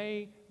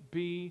may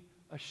be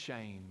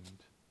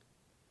ashamed.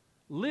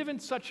 Live in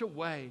such a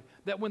way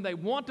that when they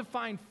want to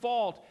find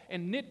fault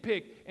and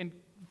nitpick and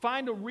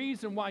find a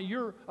reason why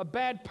you're a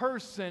bad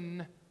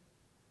person,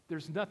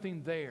 there's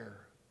nothing there,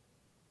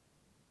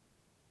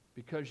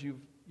 because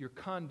your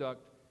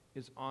conduct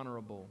is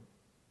honorable.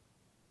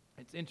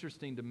 It's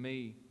interesting to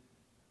me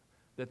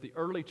that the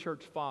early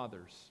church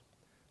fathers,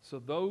 so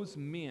those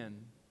men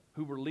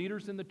who were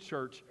leaders in the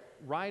church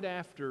right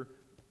after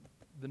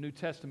the New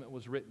Testament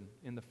was written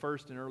in the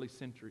first and early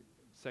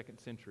second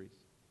centuries,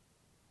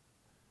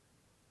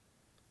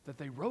 that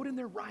they wrote in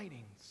their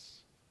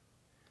writings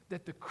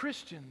that the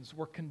Christians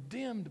were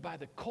condemned by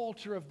the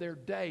culture of their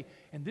day,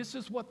 and this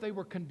is what they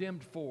were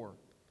condemned for.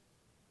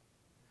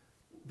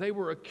 They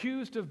were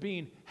accused of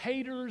being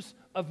haters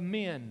of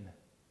men,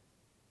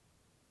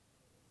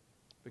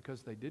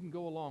 because they didn't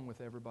go along with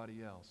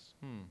everybody else.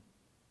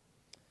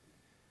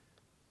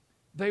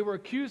 They were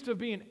accused of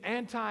being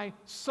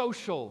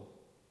antisocial,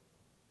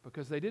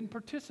 because they didn't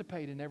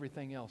participate in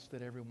everything else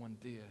that everyone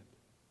did.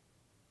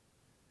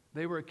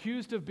 They were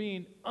accused of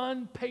being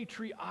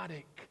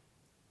unpatriotic,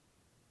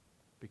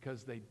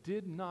 because they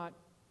did not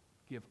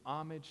give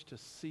homage to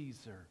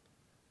Caesar,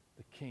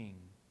 the king.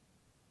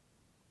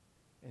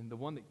 And the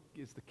one that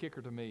is the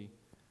kicker to me,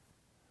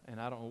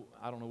 and I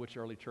don't know which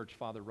early church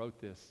father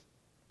wrote this,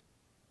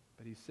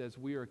 but he says,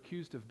 we are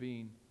accused of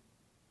being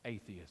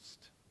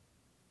atheist.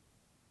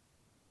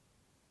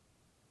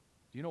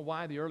 Do you know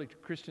why the early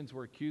Christians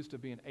were accused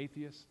of being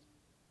atheists?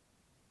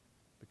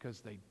 Because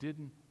they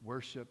didn't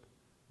worship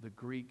the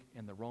Greek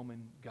and the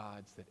Roman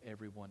gods that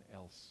everyone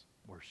else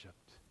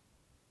worshiped.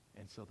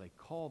 And so they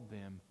called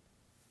them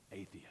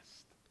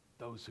atheists,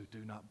 those who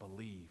do not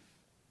believe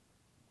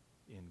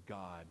in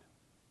God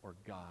or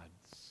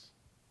gods.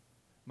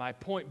 My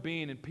point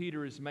being, and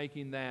Peter is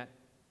making that,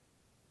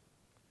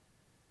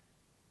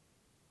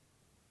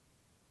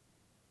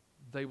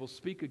 they will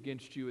speak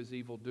against you as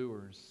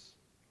evildoers.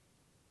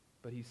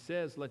 But he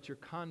says, let your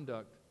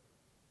conduct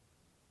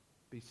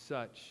be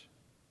such.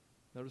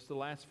 Notice the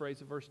last phrase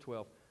of verse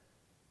 12.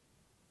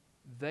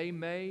 They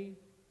may,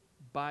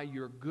 by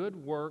your good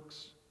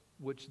works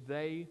which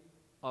they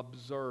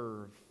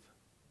observe.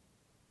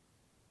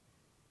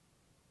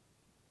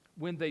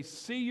 When they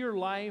see your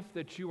life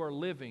that you are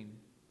living,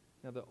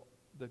 now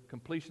the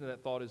completion of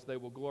that thought is they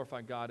will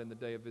glorify God in the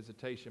day of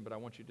visitation, but I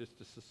want you just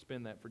to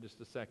suspend that for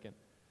just a second.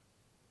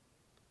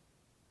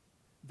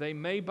 They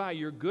may by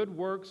your good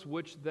works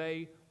which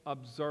they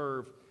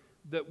observe.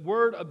 The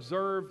word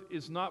observe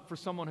is not for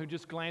someone who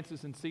just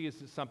glances and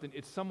sees something.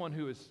 It's someone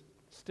who is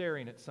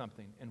staring at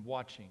something and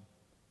watching.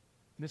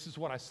 And this is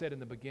what I said in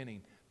the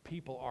beginning.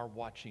 People are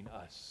watching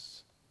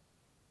us.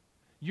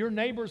 Your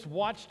neighbors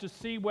watch to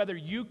see whether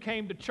you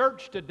came to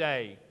church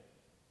today.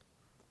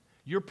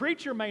 Your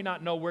preacher may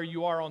not know where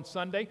you are on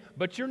Sunday,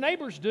 but your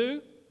neighbors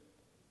do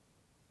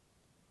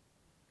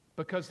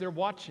because they're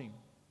watching.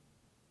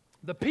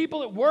 The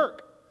people at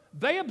work,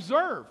 they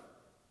observe.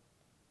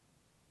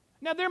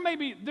 Now,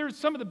 there's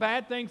some of the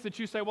bad things that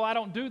you say, well, I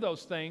don't do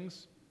those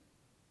things.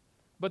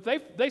 But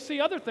they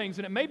see other things,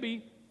 and it may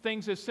be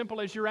things as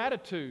simple as your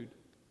attitude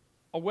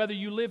or whether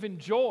you live in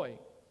joy.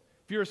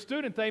 If you're a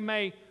student, they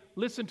may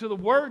listen to the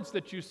words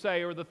that you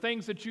say or the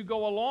things that you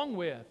go along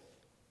with.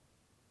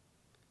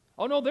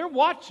 Oh, no, they're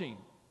watching.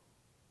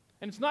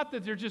 And it's not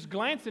that they're just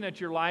glancing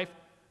at your life.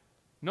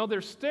 No, they're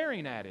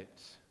staring at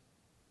it.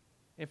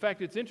 In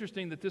fact, it's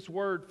interesting that this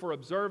word for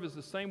observe is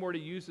the same word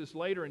he uses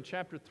later in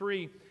chapter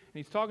 3. And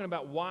he's talking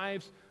about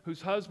wives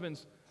whose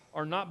husbands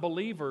are not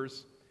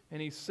believers.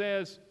 And he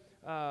says,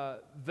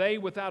 they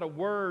without a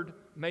word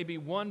may be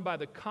won by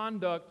the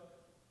conduct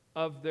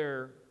of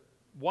their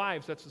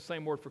wives. That's the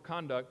same word for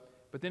conduct.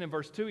 But then in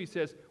verse 2 he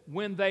says,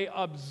 when they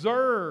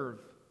observe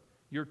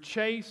your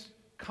chaste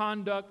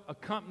conduct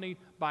accompanied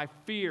by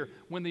fear.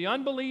 When the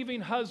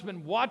unbelieving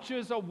husband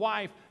watches a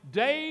wife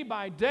day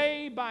by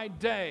day by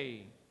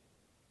day,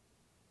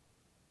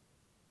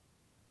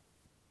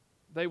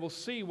 they will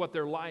see what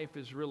their life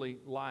is really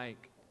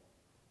like.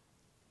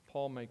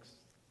 Paul makes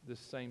this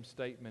same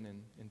statement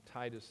in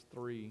Titus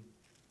 3,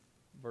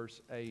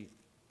 verse 8.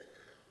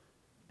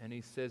 And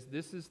he says,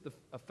 this is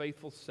a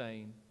faithful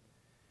saying,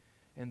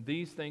 and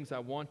these things I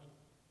want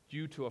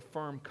you to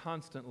affirm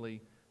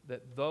constantly,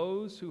 that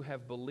those who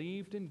have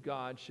believed in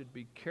God should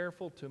be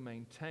careful to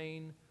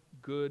maintain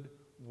good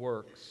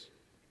works.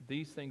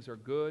 These things are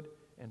good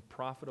and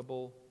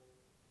profitable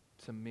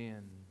to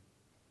men.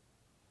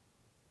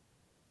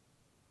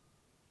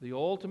 The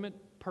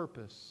ultimate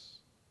purpose,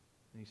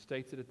 and he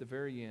states it at the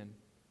very end,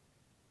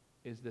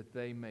 is that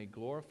they may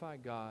glorify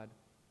God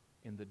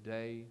in the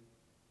day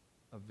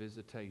of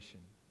visitation.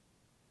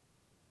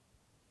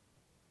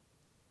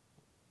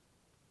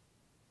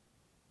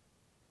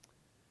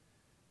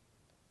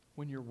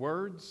 When your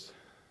words,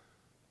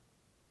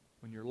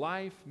 when your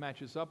life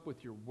matches up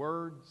with your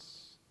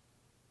words,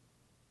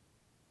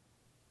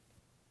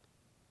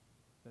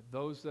 that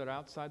those that are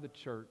outside the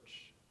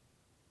church,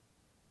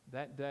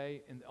 that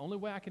day, and the only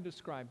way I can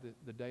describe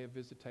the day of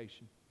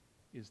visitation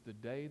is the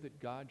day that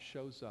God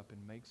shows up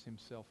and makes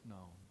himself known.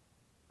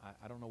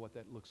 I don't know what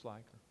that looks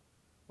like or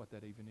what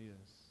that even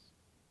is.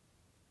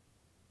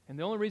 And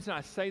the only reason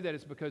I say that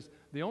is because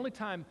the only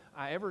time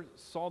I ever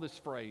saw this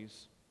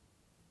phrase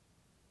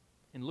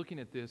in looking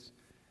at this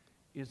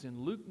is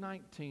in Luke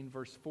 19,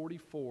 verse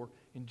 44.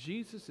 And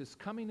Jesus is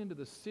coming into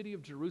the city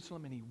of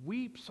Jerusalem and he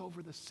weeps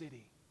over the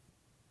city.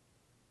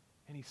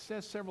 And he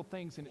says several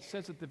things, and it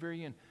says at the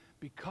very end,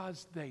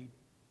 because they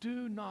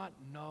do not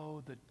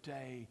know the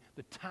day,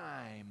 the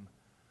time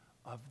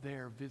of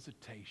their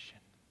visitation.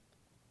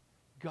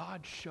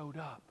 God showed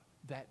up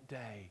that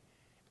day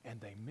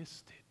and they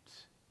missed it.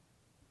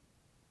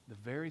 The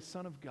very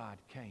Son of God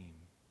came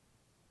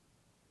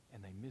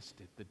and they missed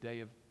it, the day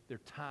of their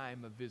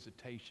time of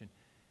visitation.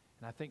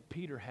 And I think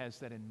Peter has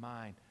that in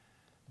mind.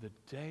 The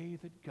day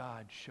that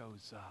God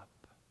shows up,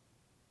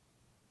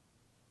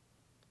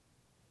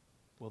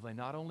 will they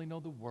not only know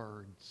the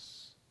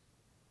words,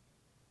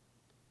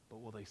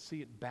 but will they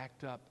see it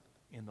backed up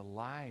in the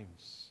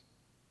lives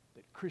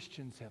that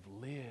Christians have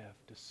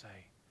lived to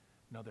say,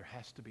 no, there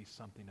has to be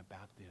something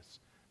about this,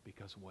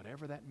 because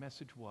whatever that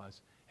message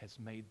was has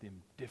made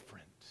them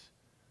different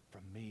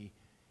from me,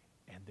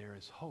 and there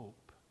is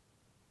hope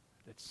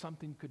that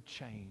something could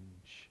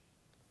change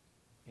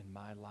in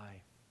my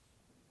life.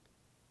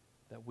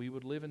 That we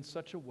would live in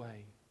such a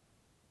way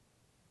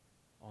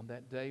on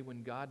that day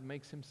when God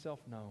makes himself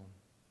known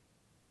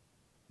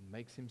and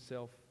makes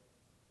himself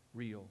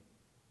real,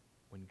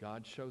 when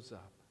God shows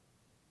up,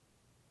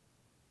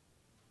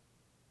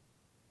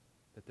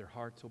 that their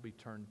hearts will be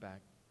turned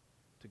back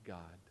to God.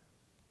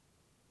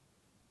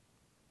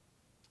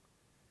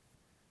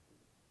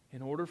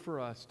 In order for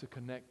us to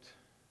connect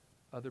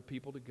other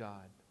people to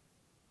God,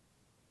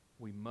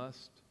 we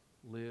must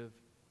live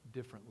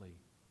differently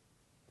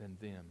than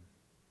them.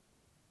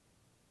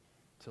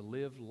 To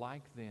live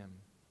like them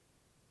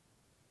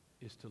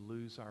is to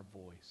lose our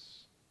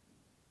voice,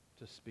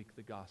 to speak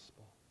the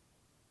gospel.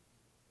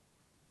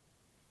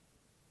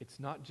 It's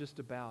not just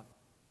about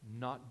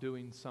not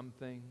doing some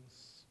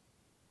things.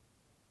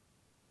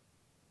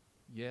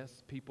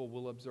 Yes, people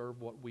will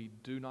observe what we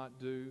do not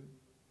do,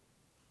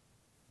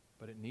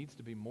 but it needs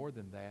to be more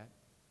than that.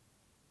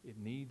 It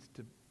needs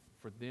to,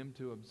 for them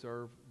to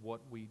observe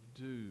what we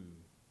do.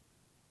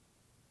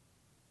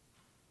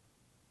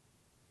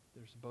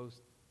 There's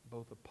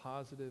both a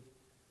positive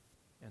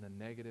and a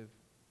negative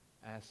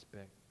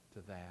aspect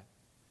to that,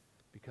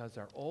 because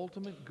our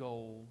ultimate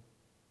goal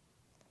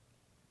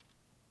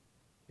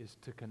is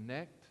to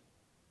connect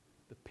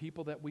the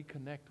people that we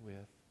connect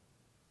with,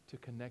 to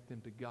connect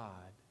them to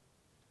God.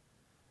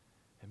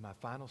 And my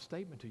final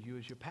statement to you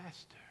as your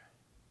pastor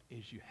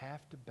is you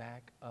have to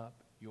back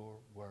up your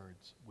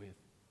words with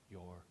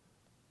your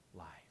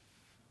life.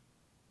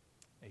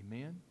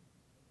 Amen?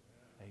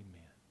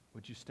 Amen.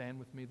 Would you stand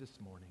with me this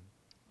morning?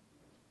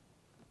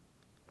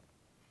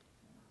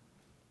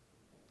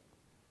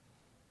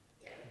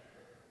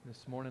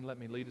 This morning, let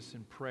me lead us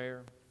in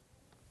prayer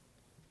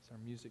as our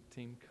music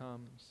team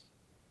comes.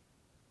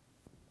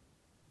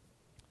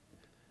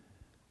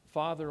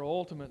 Father,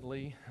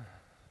 ultimately,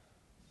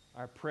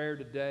 our prayer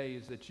today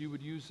is that you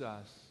would use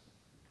us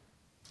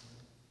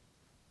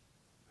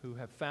who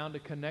have found a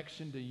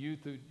connection to you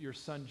through your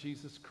Son,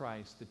 Jesus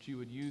Christ, that you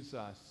would use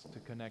us to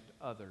connect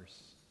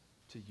others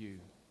to you.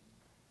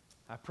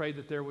 I pray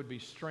that there would be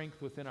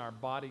strength within our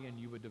body and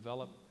you would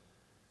develop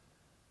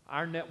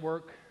our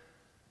network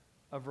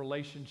of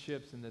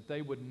relationships and that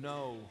they would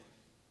know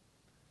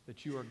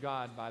that you are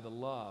God by the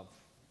love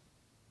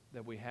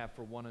that we have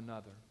for one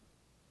another.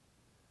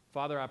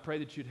 Father, I pray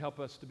that you'd help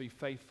us to be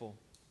faithful.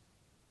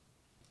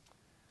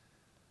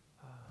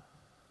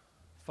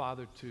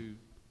 Father, to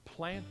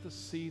plant the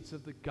seeds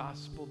of the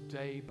gospel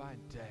day by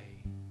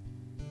day.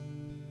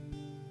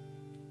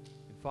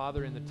 And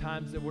Father, in the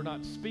times that we're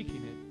not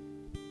speaking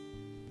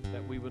it,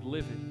 that we would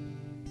live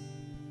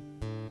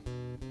it.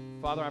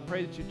 Father, I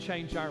pray that you'd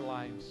change our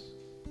lives.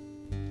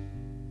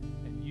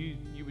 And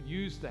you would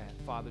use that,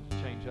 Father,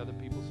 to change other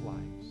people's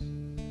lives.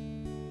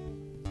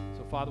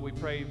 So, Father, we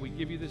pray, we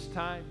give you this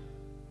time,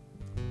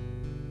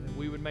 that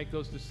we would make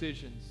those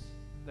decisions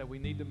that we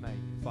need to make,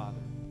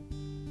 Father,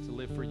 to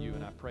live for you.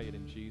 And I pray it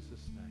in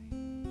Jesus' name.